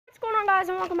on, guys,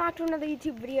 and welcome back to another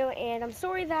YouTube video. And I'm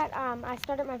sorry that I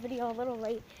started my video a little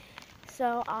late,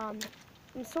 so I'm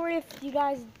sorry if you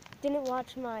guys didn't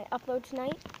watch my upload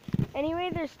tonight.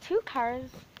 Anyway, there's two cars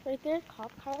right there,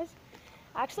 cop cars.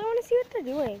 I actually want to see what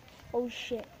they're doing. Oh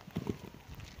shit.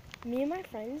 Me and my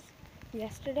friends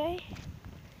yesterday,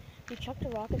 we chucked a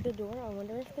rock at the door. I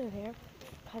wonder if they're there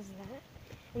because of that,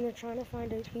 and they're trying to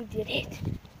find out who did it.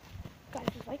 Guys,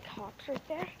 there's like cops right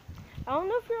there. I don't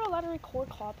know if you're allowed to record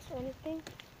cops or anything.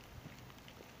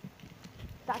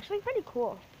 It's actually pretty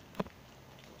cool.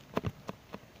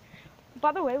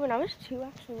 By the way, when I was 2, I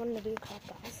actually wanted to be a cop,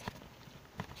 guys.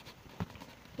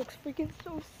 Looks freaking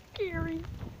so scary.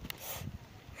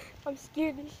 I'm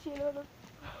scared as shit out of.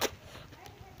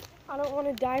 I don't want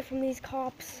to die from these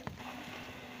cops.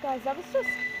 Guys, that was so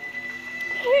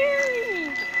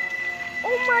scary.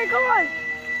 Oh my god.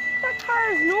 That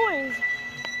car has noise.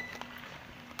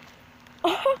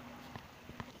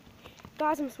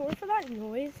 Guys, I'm sorry for that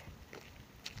noise.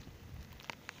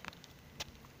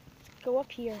 Go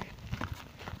up here.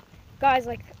 Guys,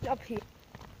 like, up here.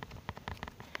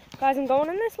 Guys, I'm going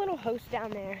in this little house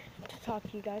down there to talk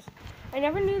to you guys. I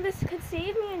never knew this could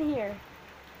save me in here.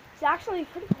 It's actually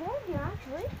pretty cool in here,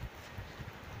 actually.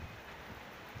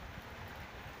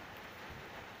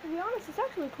 To be honest, it's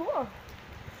actually cool.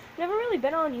 Never really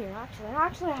been on here, actually.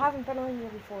 I haven't been on here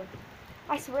before.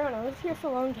 I swear, when I lived here for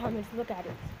a long time, I just look at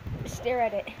it. Just stare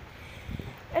at it.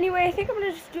 Anyway, I think I'm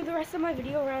going to just do the rest of my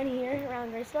video around here,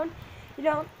 around Greystone. You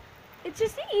know, it's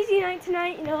just an easy night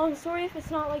tonight. You know, I'm sorry if it's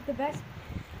not, like, the best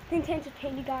thing to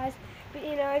entertain you guys. But,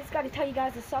 you know, I just got to tell you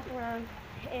guys what's up around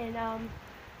and,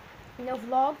 you know,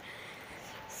 vlog.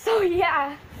 So,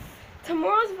 yeah.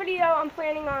 Tomorrow's video, I'm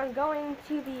planning on going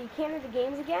to the Canada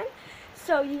Games again.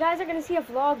 So, you guys are going to see a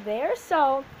vlog there.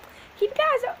 So, keep your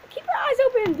eyes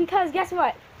open, because guess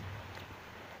what?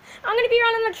 I'm going to be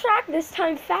running the track this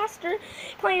time faster,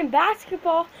 playing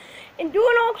basketball, and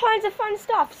doing all kinds of fun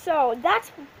stuff. So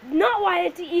that's not why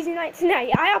it's an easy night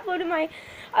tonight. I uploaded my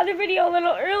other video a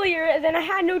little earlier, and then I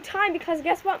had no time because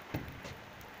guess what?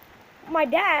 My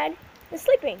dad is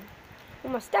sleeping.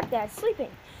 Well, my stepdad's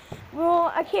sleeping.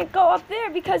 Well, I can't go up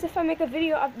there because if I make a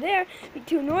video up there, it'd be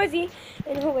too noisy,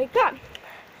 and he'll wake up.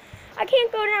 I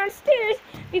can't go downstairs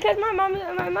because my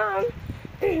mom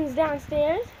is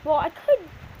downstairs. Well, I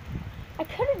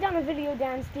could have done a video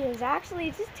downstairs. Actually,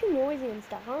 it's just too noisy and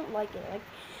stuff. I don't like it. Like,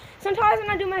 sometimes when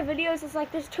I do my videos, it's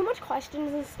like there's too much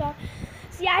questions and stuff.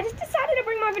 So yeah, I just decided to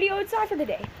bring my video outside for the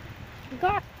day.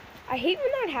 God, I hate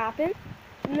when that happens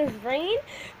in this rain,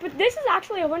 but this is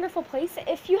actually a wonderful place.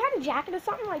 If you had a jacket or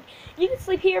something, like, you could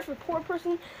sleep here if a poor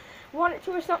person wanted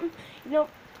to or something. You know,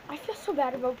 I feel so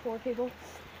bad about poor people.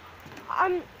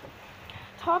 I'm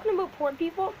talking about poor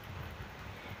people.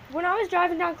 When I was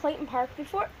driving down Clayton Park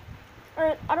before,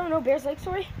 or I don't know, Bears Lake,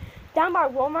 sorry, down by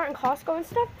Walmart and Costco and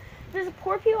stuff, there's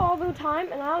poor people all the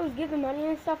time, and I always give them money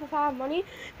and stuff if I have money.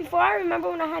 Before, I remember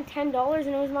when I had $10 and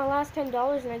it was my last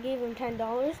 $10 and I gave them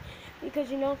 $10 because,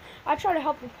 you know, I try to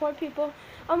help the poor people.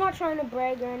 I'm not trying to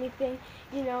brag or anything,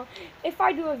 you know. If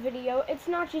I do a video, it's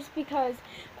not just because,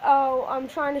 oh, I'm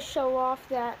trying to show off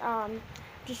that,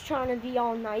 just trying to be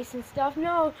all nice and stuff.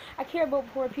 No, I care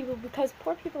about poor people because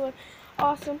poor people are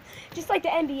awesome. Just like the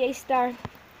NBA star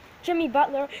Jimmy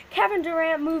Butler, Kevin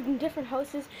Durant moved in different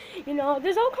houses. You know,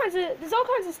 there's all kinds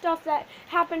of stuff that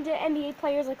happened to NBA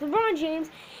players like LeBron James.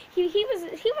 He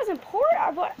wasn't poor,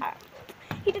 but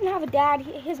he didn't have a dad.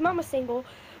 His mom was single.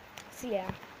 So yeah,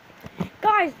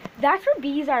 guys, that's where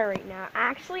bees are right now.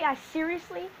 Actually,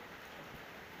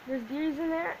 there's bees in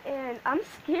there, and I'm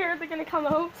scared they're gonna come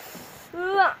out.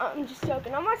 I'm just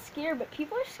joking. I'm not scared, but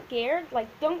people are scared. Like,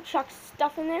 don't chuck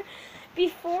stuff in there.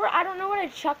 Before, I don't know what I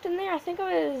chucked in there. I think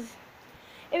it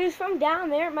was from down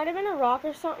there. It might have been a rock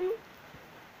or something.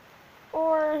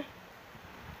 Or,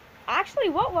 actually,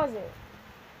 what was it?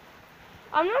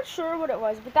 I'm not sure what it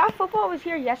was, but that football was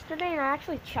here yesterday, and I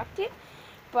actually chucked it.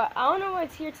 But I don't know why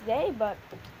it's here today, but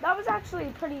that was actually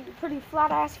a pretty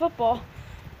flat-ass football.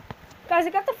 Guys,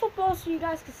 I got the football so you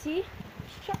guys can see.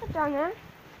 Just chuck it down there.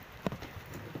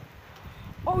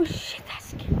 Oh shit, that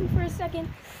scared me for a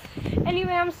second.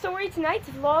 Anyway, I'm sorry, tonight's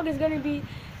vlog is going to be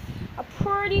a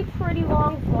pretty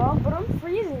long vlog, but I'm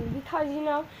freezing because, you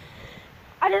know,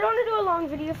 I don't want to do a long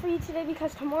video for you today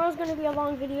because tomorrow's going to be a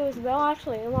long video as well,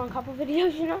 actually, a long couple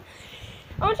videos, you know.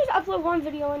 I don't just upload one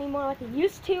video anymore like I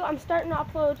used to. I'm starting to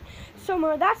upload so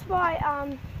more. That's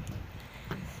why,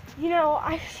 you know,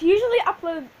 I usually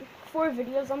upload 4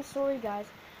 videos. I'm sorry, guys.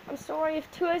 I'm sorry if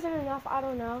 2 isn't enough, I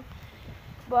don't know.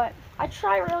 but I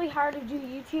try really hard to do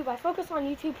YouTube. I focus on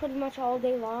YouTube pretty much all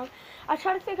day long. I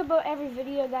try to think about every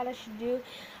video that I should do.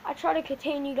 I try to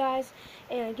contain you guys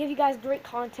and give you guys great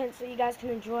content so you guys can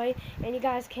enjoy, and you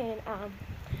guys can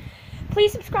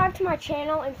please subscribe to my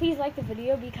channel and please like the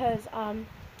video, because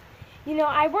you know,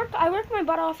 I work my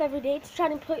butt off every day to try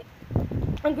to put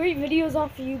great videos on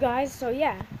for you guys. So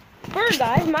yeah,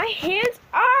 guys, my hands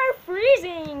are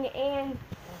freezing and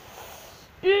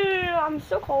I'm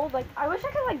so cold. Like, I wish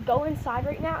I could like go inside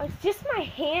right now. It's just my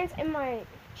hands and my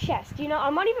chest. You know,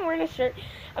 I'm not even wearing a shirt.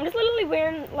 I'm just literally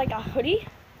wearing like a hoodie.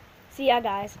 So yeah,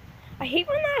 guys, I hate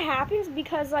when that happens,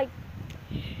 because like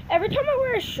every time I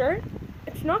wear a shirt,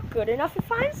 it's not good enough, it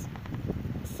finds.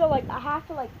 So like I have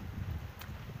to like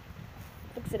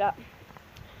fix it up.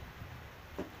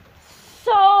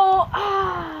 So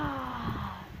I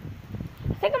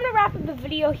think I'm gonna wrap up the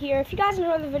video here. If you guys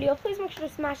enjoyed the video, please make sure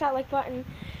to smash that like button.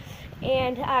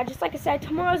 And just like I said,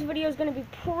 tomorrow's video is gonna be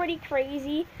pretty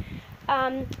crazy.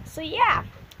 So yeah,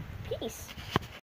 peace.